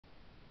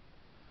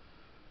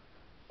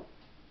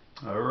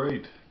All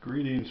right,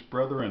 greetings,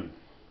 brethren,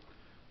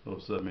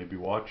 those that may be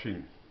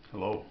watching.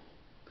 Hello.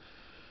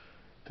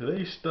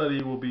 Today's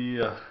study will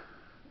be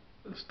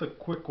just a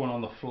quick one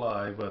on the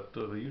fly, but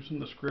using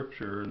the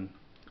scripture and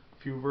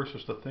a few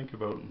verses to think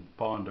about and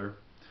ponder.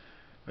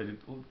 I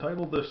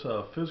titled this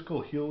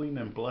Physical Healing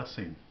and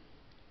Blessing.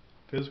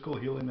 Physical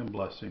Healing and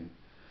Blessing.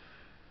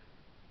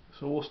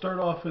 So we'll start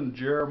off in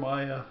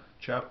Jeremiah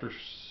chapter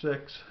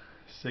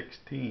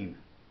 6:16,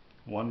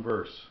 one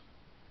verse.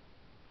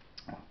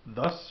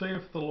 Thus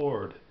saith the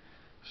Lord,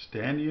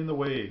 stand ye in the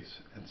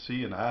ways, and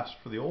see and ask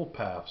for the old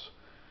paths,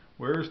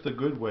 where is the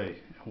good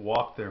way, and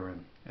walk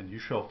therein, and you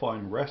shall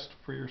find rest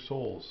for your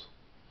souls.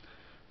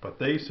 But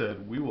they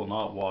said, we will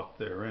not walk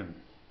therein.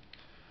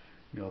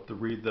 You'll have to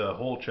read the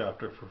whole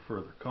chapter for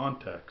further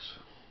context.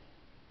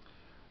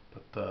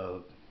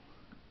 But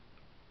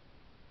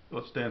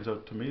what stands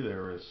out to me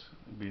there is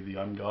be the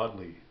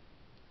ungodly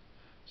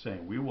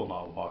saying, we will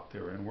not walk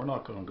therein. We're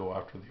not going to go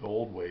after the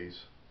old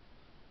ways.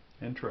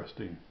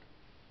 Interesting.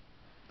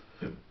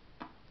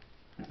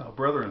 Now,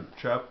 brethren,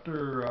 John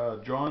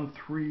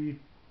 3,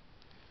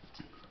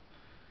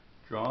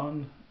 3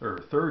 John,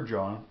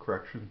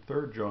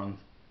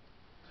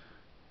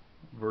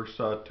 verse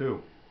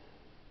 2.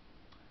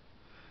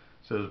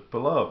 It says,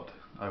 Beloved,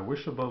 I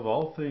wish above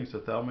all things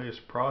that thou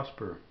mayest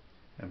prosper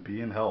and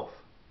be in health,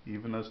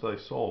 even as thy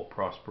soul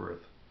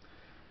prospereth.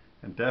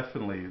 And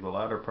definitely the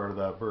latter part of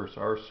that verse,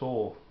 our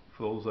soul,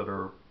 for those that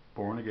are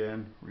born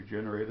again,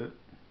 regenerated,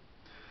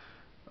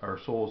 our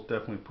souls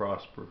definitely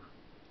prosper.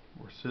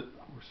 We're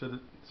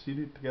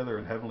seated together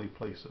in heavenly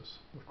places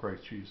with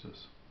Christ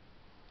Jesus.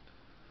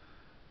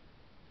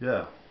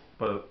 Yeah,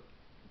 but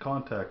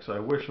context, I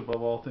wish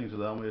above all things that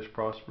thou mayest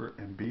prosper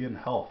and be in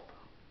health.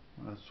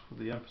 That's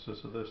the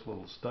emphasis of this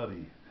little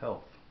study,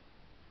 health.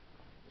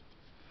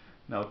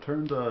 Now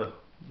turn to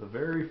the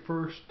very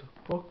first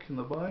book in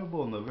the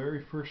Bible and the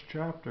very first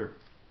chapter,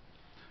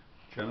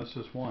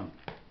 Genesis 1.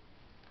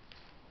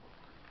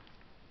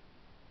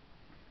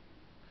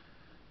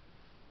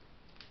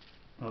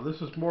 Now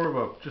this is more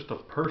of just a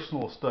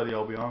personal study,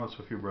 I'll be honest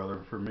with you, brother,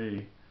 for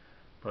me.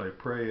 But I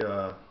pray,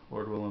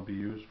 Lord willing, be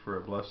used for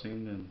a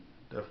blessing, and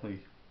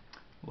definitely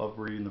love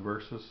reading the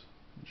verses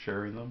and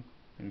sharing them,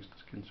 things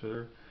to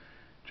consider.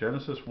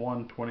 Genesis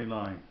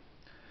 1:29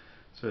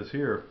 says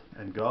here,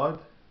 And God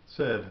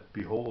said,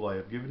 Behold, I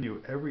have given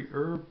you every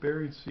herb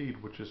bearing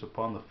seed which is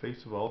upon the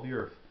face of all the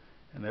earth,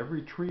 and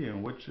every tree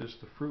in which is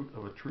the fruit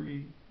of a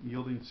tree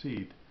yielding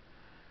seed.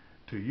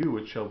 To you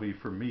it shall be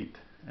for meat,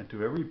 and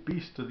to every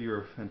beast of the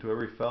earth, and to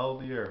every fowl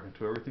of the air, and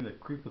to everything that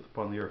creepeth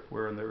upon the earth,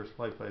 wherein there is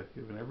life, I have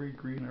given every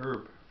green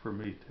herb for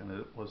meat. And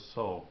it was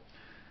so.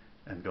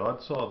 And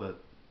God saw that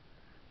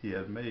he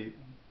had made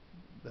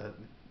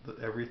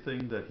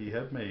everything that he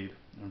had made,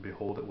 and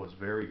behold, it was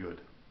very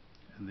good.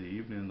 And the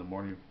evening and the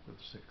morning were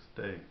the sixth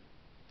day.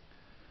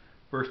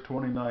 Verse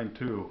 29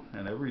 too,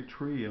 and every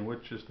tree in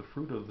which is the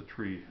fruit of the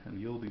tree, and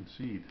yielding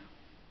seed.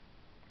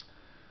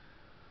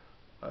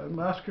 I'm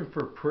asking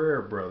for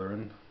prayer,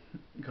 brethren,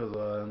 because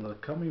in the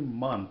coming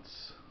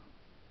months,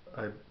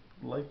 I'd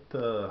like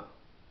to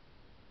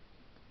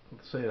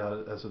say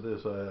it as it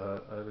is. I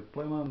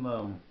plan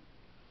on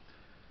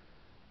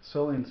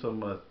selling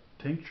some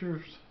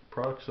tinctures,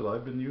 products that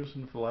I've been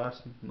using for the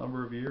last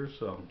number of years,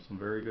 some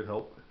very good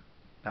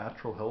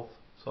natural health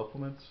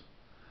supplements,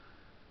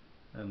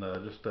 and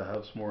just to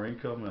have some more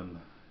income and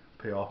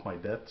pay off my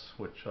debts,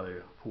 which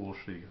I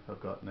foolishly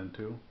have gotten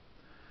into.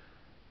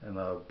 And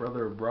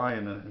Brother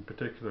Brian in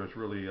particular has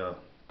really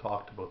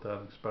talked about that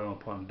and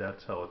expounded upon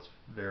debts, how it's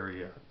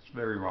very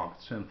wrong,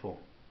 it's sinful.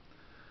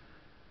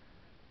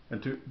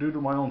 And due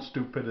to my own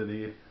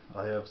stupidity,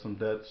 I have some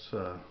debts,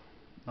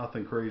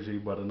 nothing crazy,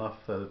 but enough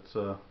that it's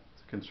a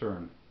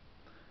concern.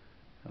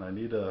 And I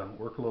need to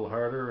work a little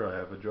harder. I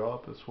have a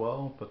job as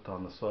well, but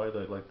on the side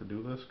I'd like to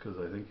do this because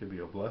I think it'd be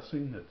a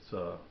blessing. It's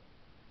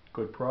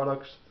good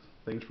products,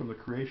 things from the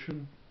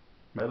creation,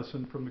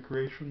 medicine from the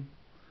creation.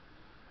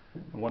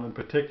 And one in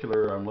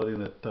particular, I'm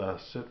letting it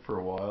sit for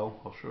a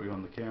while. I'll show you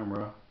on the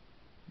camera.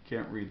 You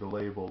can't read the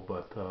label,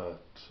 but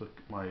it's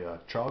my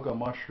chaga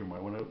mushroom. I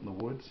went out in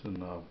the woods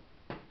and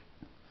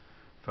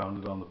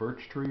found it on the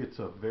birch tree. It's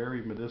a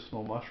very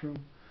medicinal mushroom.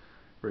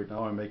 Right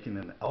now I'm making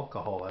an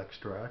alcohol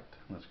extract,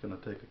 and it's going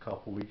to take a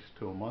couple weeks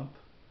to a month.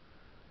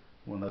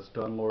 When that's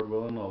done, Lord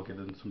willing, I'll get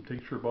in some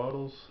tincture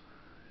bottles,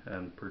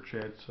 and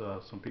perchance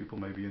some people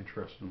may be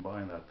interested in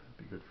buying that. That'd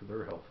be good for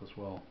their health as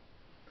well.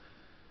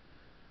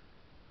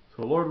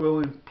 So Lord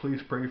willing,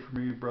 please pray for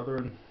me,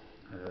 brethren.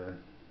 I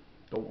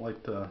don't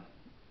want to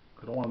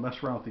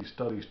mess around with these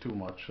studies too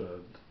much,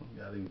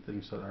 adding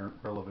things that aren't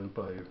relevant,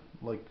 but I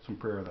like some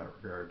prayer in that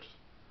regards.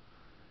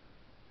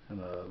 And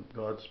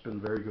God's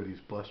been very good. He's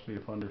blessed me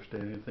with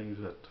understanding things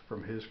that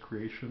from His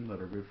creation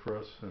that are good for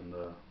us, and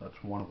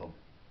that's one of them.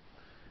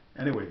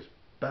 Anyways,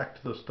 back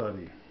to the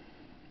study.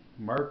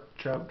 Mark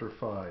chapter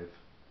 5.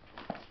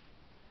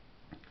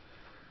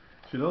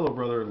 So you know, though,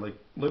 brother, like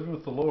living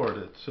with the Lord,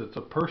 it's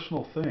a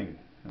personal thing,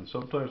 and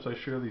sometimes I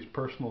share these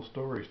personal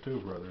stories too,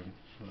 brethren,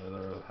 that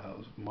are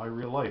my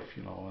real life,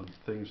 you know, and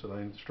things that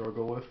I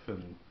struggle with,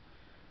 and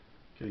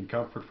getting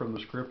comfort from the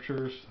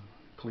scriptures,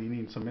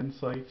 gleaning some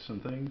insights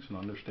and things and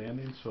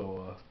understanding.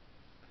 So,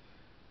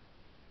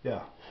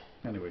 yeah.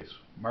 Anyways,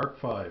 Mark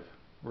 5,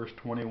 verse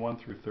 21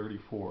 through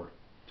 34.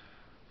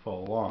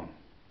 Follow along.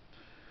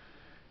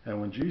 And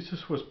when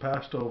Jesus was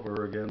passed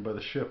over again by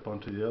the ship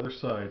unto the other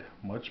side,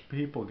 much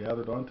people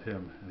gathered unto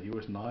him, and he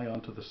was nigh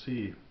unto the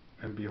sea.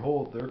 And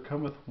behold, there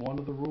cometh one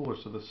of the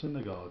rulers of the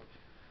synagogue,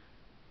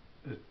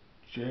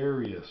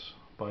 Jairus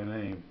by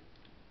name.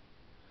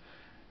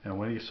 And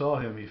when he saw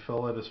him, he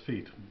fell at his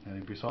feet, and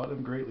he besought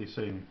him greatly,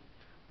 saying,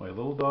 My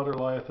little daughter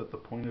lieth at the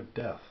point of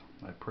death.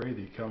 I pray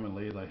thee, come and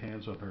lay thy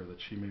hands on her,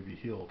 that she may be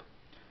healed,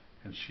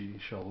 and she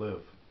shall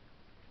live.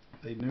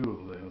 They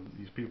knew,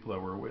 these people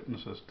that were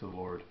witnesses to the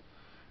Lord,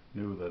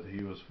 knew that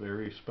he was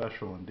very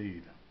special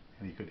indeed,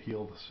 and he could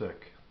heal the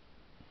sick.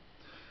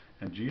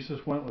 And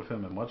Jesus went with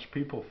him, and much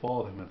people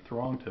followed him and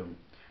thronged him.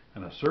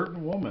 And a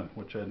certain woman,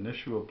 which had an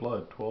issue of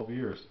blood 12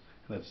 years,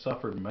 and had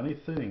suffered many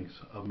things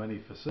of many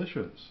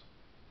physicians,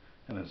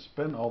 and had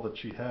spent all that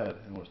she had,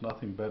 and was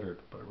nothing bettered,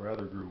 but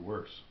rather grew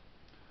worse.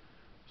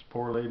 This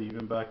poor lady,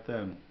 even back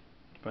then,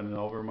 spending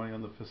all of her money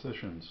on the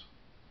physicians.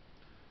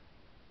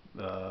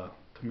 To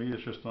me,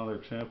 it's just another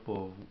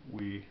example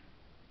of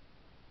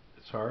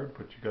it's hard,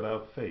 but you got to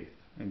have faith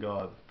in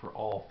God for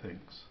all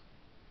things.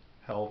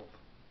 Health,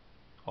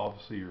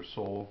 obviously your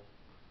soul,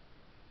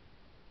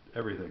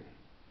 everything.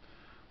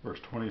 Verse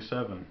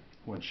 27,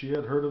 when she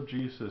had heard of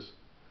Jesus,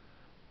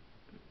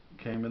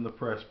 came in the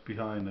press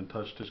behind and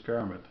touched his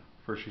garment.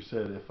 For she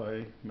said, If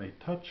I may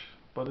touch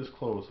but his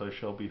clothes, I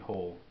shall be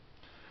whole.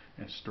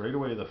 And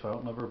straightway the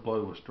fountain of her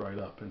blood was dried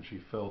up, and she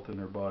felt in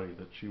her body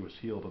that she was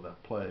healed of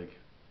that plague.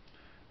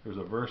 There's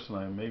a verse, and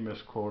I may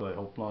misquote, I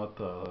hope not,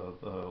 the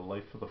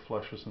life of the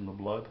flesh is in the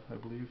blood, I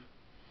believe.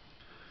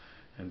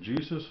 And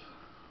Jesus,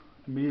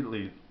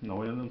 immediately,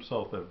 knowing in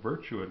himself that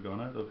virtue had gone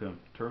out of him,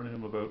 turned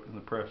him about in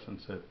the press and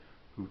said,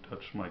 Who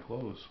touched my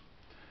clothes?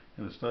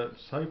 And his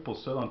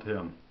disciples said unto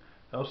him,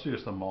 Thou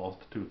seest the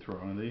multitude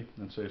thronging thee,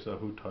 and sayest thou,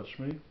 Who touched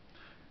me?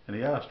 And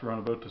he asked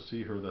round about to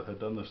see her that had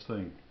done this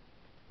thing.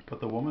 But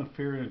the woman,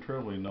 fearing and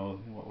trembling,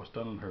 knowing what was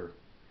done in her,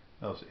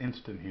 that was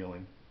instant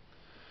healing,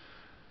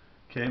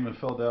 came and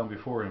fell down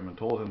before him, and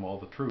told him all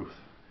the truth.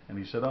 And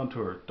he said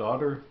unto her,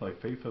 Daughter, thy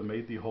faith hath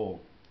made thee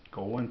whole.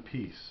 Go in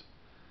peace,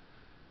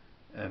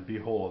 and be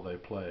whole of thy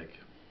plague.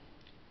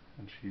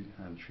 And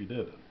she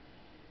did.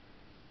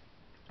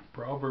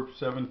 Proverbs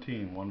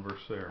 17, one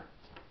verse there.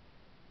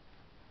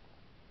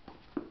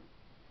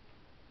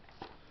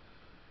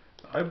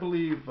 I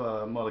believe,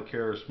 I'm not a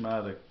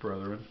charismatic,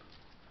 brethren,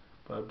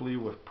 but I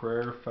believe with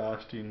prayer,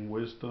 fasting,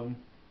 wisdom,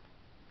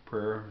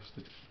 prayer is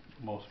the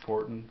most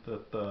important,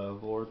 that the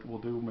Lord will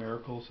do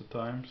miracles at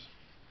times.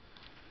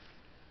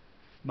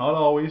 Not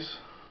always.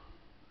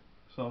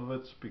 Some of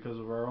it's because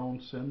of our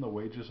own sin. The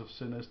wages of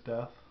sin is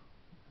death,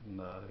 and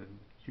it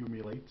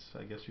accumulates,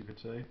 I guess you could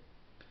say.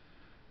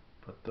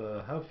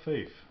 But have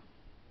faith.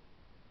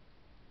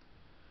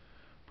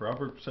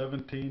 Proverbs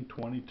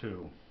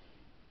 17:22.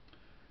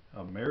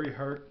 A merry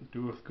heart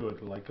doeth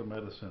good like a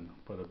medicine,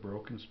 but a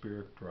broken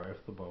spirit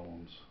drieth the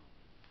bones.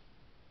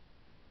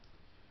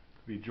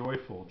 Be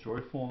joyful,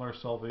 joyful in our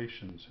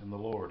salvations in the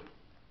Lord,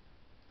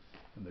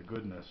 in the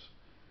goodness.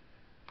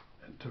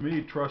 And to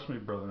me, trust me,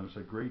 brethren, it's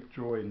a great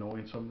joy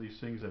knowing some of these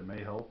things that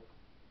may help.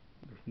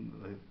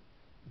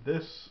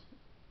 This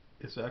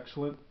is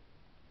excellent,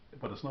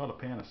 but it's not a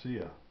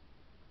panacea.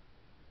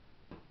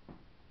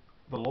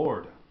 The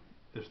Lord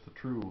is the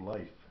true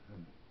life,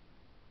 and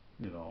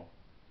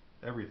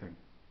everything.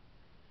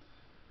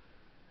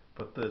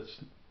 But the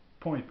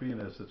point being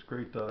is, it's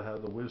great to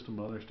have the wisdom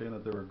to understand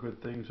that there are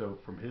good things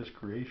out from His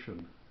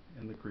creation,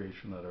 in the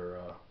creation, that are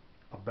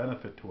a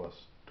benefit to us,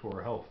 to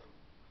our health,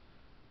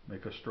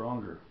 make us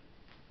stronger,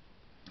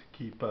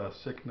 keep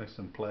sickness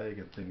and plague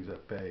and things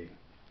at bay.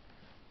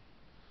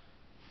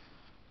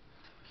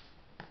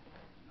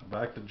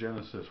 Back to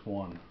Genesis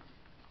 1,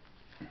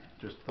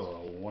 just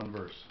one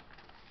verse.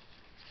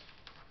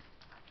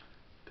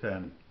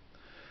 10.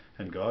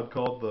 And God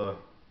called the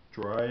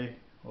dry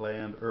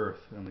land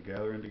earth, and the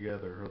gathering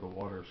together of the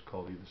waters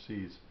called He the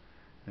seas.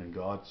 And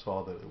God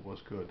saw that it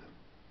was good.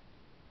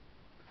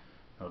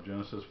 Now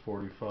Genesis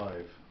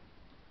 45.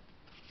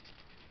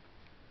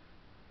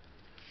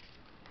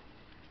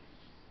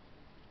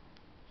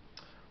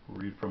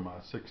 We'll read from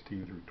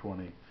 16 through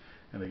 20.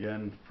 And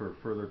again, for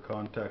further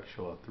context,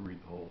 you'll have to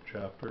read the whole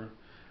chapter.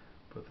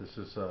 But this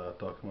is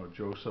talking about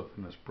Joseph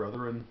and his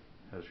brethren.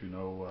 As you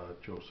know,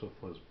 Joseph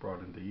was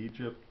brought into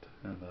Egypt,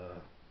 and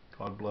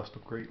God blessed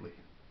him greatly.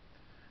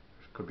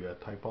 There could be a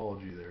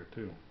typology there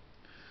too.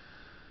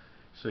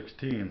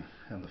 16.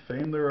 And the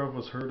fame thereof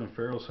was heard in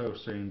Pharaoh's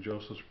house, saying,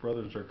 Joseph's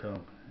brothers are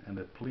come. And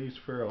it pleased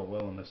Pharaoh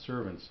well and his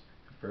servants.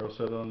 And Pharaoh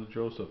said unto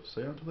Joseph,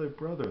 Say unto thy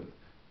brethren,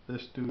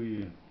 This do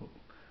ye,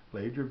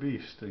 lade your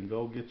beast, and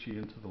go get ye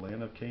into the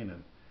land of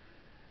Canaan.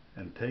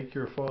 And take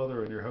your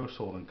father and your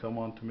household, and come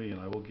unto me,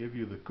 and I will give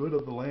you the good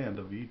of the land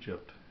of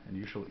Egypt, and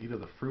you shall eat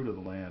of the fruit of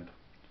the land.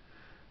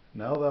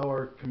 Now thou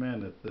art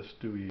commanded, this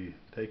do ye,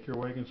 take your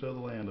wagons out of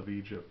the land of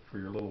Egypt for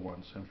your little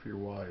ones and for your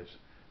wives,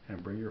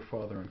 and bring your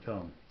father and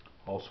come.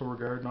 Also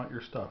regard not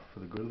your stuff,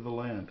 for the good of the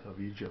land of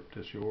Egypt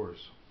is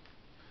yours.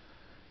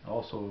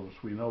 Also,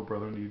 as we know,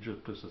 brethren,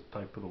 Egypt is a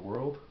type of the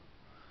world,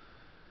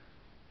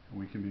 and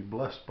we can be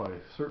blessed by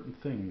certain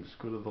things,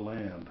 good of the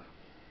land.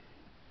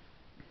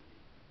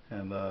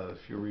 And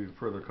if you read in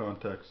further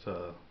context,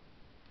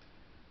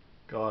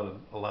 God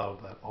allowed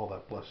all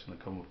that blessing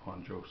to come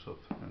upon Joseph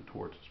and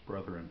towards his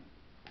brethren.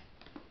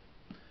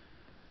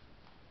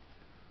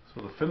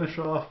 So to finish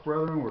off,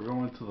 brethren, we're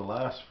going to the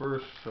last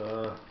verse.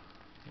 I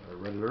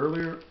read it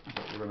earlier,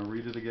 but we're going to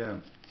read it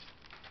again.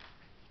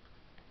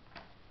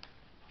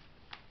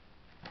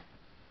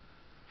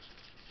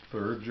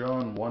 Third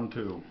John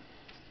 1:2.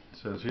 It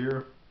says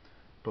here,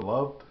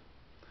 Beloved,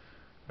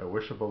 I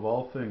wish above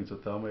all things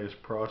that thou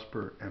mayest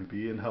prosper and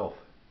be in health,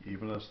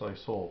 even as thy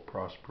soul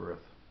prospereth.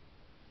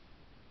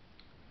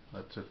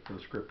 That's it for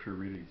the scripture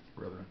reading,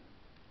 brethren.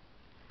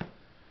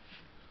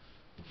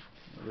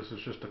 This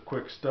is just a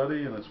quick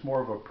study, and it's more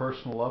of a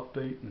personal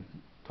update and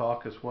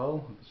talk as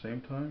well at the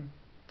same time.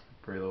 I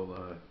pray though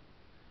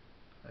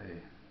that I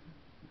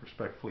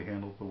respectfully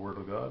handled the Word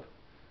of God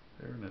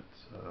there, and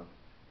it's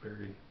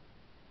very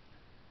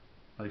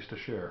nice to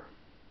share.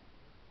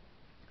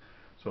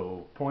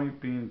 So point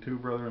being too,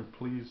 brethren,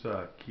 please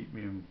keep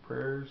me in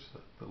prayers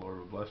that the Lord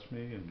will bless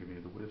me and give me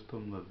the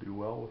wisdom to do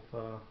well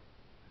with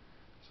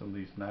some of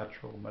these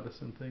natural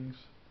medicine things.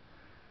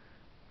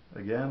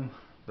 Again,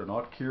 they're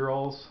not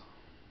cure-alls,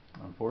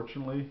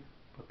 unfortunately,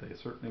 but they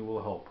certainly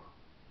will help.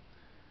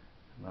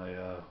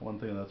 And one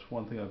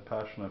thing I've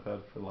passion I've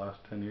had for the last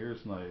 10 years,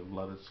 and I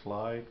let it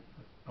slide,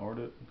 ignored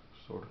it,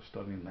 sort of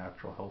studying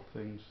natural health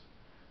things.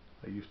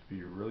 I used to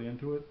be really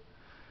into it.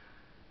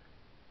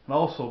 And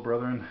also,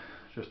 brethren,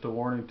 just a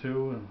warning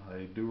too, and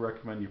I do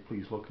recommend you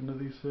please look into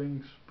these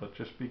things, but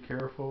just be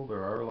careful.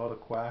 There are a lot of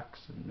quacks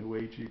and new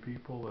agey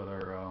people that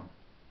are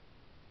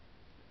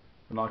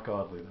they're not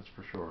godly, that's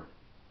for sure.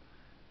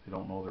 They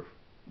don't know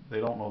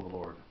the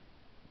Lord.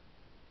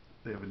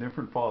 They have a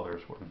different father,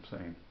 is what I'm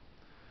saying.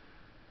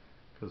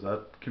 Because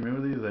that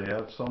community, they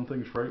have some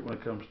things right when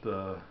it comes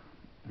to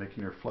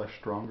making your flesh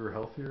stronger,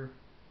 healthier,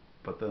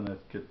 but then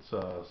it gets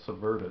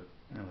subverted,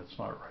 and it's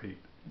not right.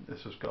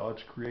 This is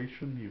God's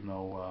creation, even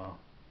though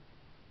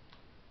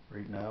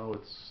right now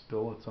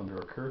it's under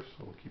a curse,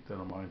 so we'll keep that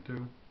in mind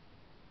too.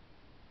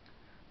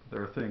 But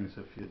there are things,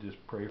 if you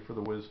just pray for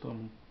the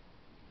wisdom,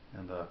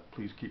 and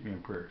please keep me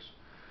in prayers.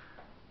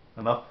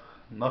 Enough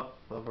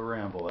of a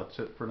ramble. That's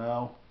it for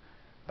now.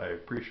 I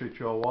appreciate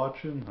you all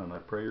watching, and I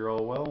pray you're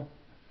all well.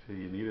 If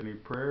you need any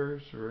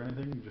prayers or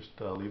anything, just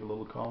leave a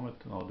little comment,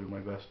 and I'll do my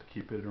best to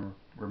keep it in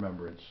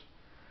remembrance.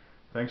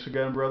 Thanks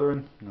again,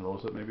 brethren, and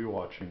those that may be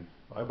watching.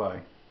 Bye-bye.